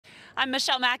I'm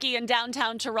Michelle Mackey in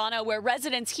downtown Toronto, where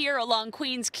residents here along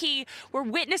Queens Quay were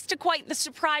witness to quite the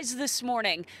surprise this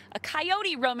morning. A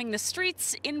coyote roaming the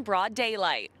streets in broad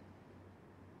daylight.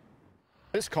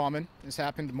 It's common. It's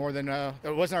happened more than,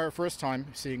 it wasn't our first time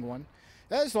seeing one.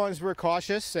 As long as we're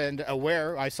cautious and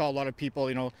aware, I saw a lot of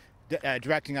people,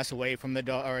 directing us away from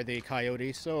the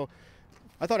coyote. So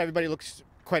I thought everybody looks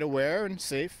quite aware and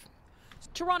safe.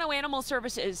 Toronto Animal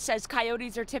Services says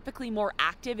coyotes are typically more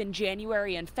active in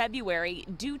January and February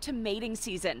due to mating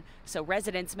season, so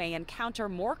residents may encounter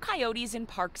more coyotes in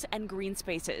parks and green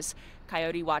spaces.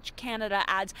 Coyote Watch Canada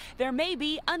adds there may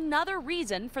be another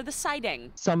reason for the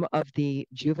sighting. Some of the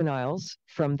juveniles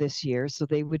from this year, so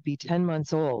they would be 10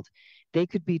 months old, they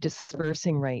could be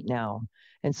dispersing right now.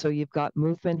 And so you've got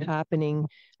movement happening.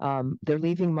 They're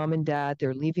leaving mom and dad,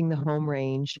 they're leaving the home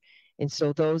range. And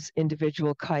so those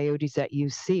individual coyotes that you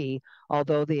see,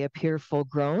 although they appear full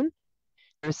grown,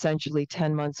 they're essentially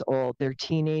 10 months old. They're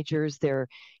teenagers, they're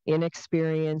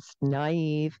inexperienced,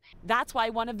 naive. That's why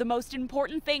one of the most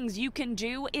important things you can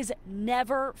do is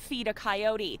never feed a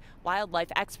coyote.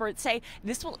 Wildlife experts say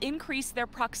this will increase their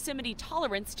proximity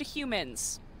tolerance to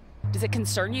humans. Does it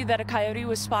concern you that a coyote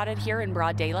was spotted here in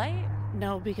broad daylight?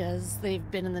 No, because they've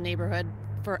been in the neighborhood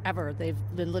forever. They've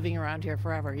been living around here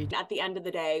forever. At the end of the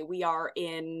day, we are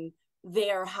in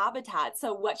their habitat.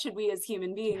 So what should we as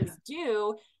human beings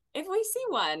do if we see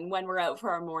one when we're out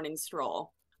for our morning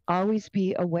stroll? Always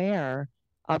be aware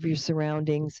of your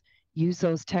surroundings. Use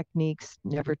those techniques.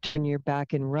 Never turn your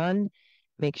back and run.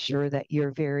 Make sure that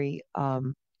you're very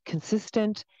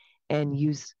consistent and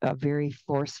use a very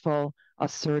forceful,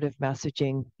 assertive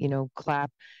messaging.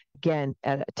 Clap. Again,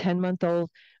 at a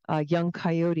 10-month-old young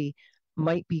coyote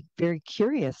might be very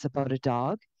curious about a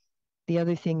dog. The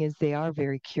other thing is they are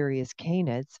very curious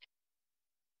canids.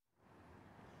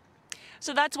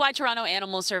 So that's why Toronto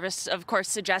Animal Service, of course,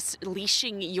 suggests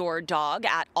leashing your dog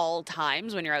at all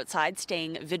times when you're outside,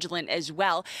 staying vigilant as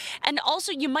well. And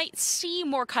also, you might see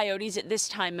more coyotes at this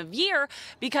time of year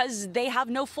because they have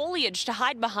no foliage to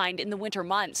hide behind in the winter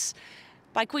months.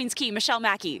 By Queens Quay, Michelle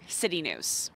Mackey, City News.